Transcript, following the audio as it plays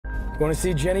Want to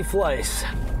see Jenny Fleiss.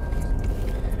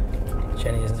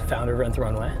 Jenny is the founder of Rent the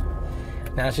Runway.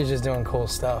 Now she's just doing cool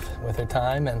stuff with her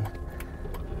time, and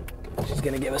she's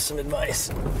gonna give us some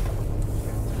advice.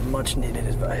 Much needed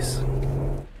advice.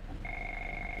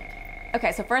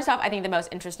 Okay, so first off, I think the most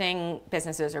interesting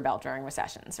businesses are built during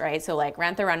recessions, right? So like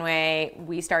Rent the Runway,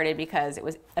 we started because it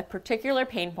was a particular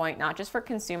pain point, not just for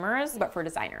consumers, but for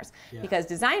designers. Yeah. Because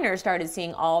designers started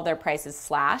seeing all their prices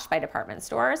slashed by department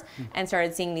stores and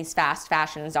started seeing these fast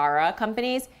fashion Zara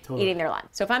companies eating their lunch.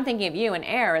 So if I'm thinking of you and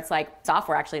Air, it's like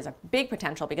software actually has a big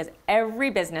potential because every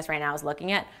business right now is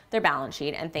looking at their balance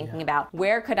sheet and thinking about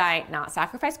where could I not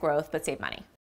sacrifice growth, but save money.